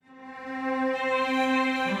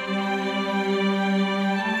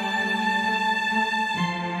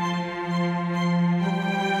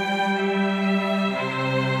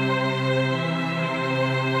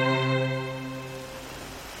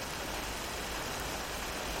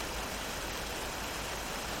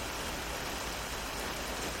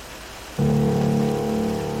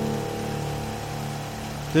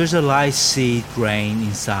There's a light seed grain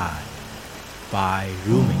inside by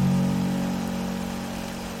Rumi.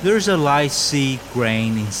 There's a light seed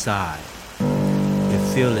grain inside. You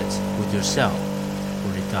feel it with yourself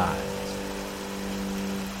when it dies.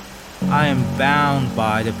 I am bound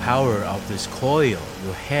by the power of this coil,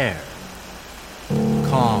 your hair.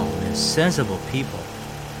 Calm and sensible people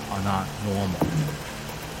are not normal.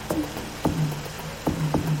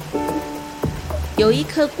 有一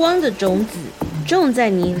颗光的种子种在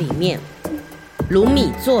你里面，鲁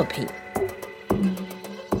米作品。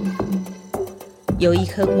有一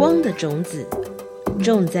颗光的种子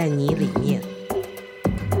种在你里面，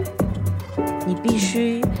你必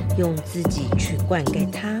须用自己去灌溉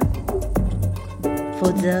它，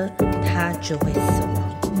否则它就会死亡。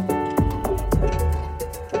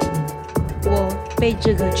我被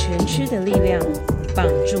这个全区的力量绑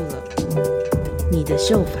住了你的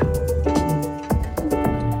秀发。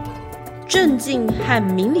正经和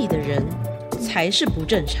明理的人才是不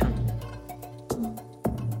正常。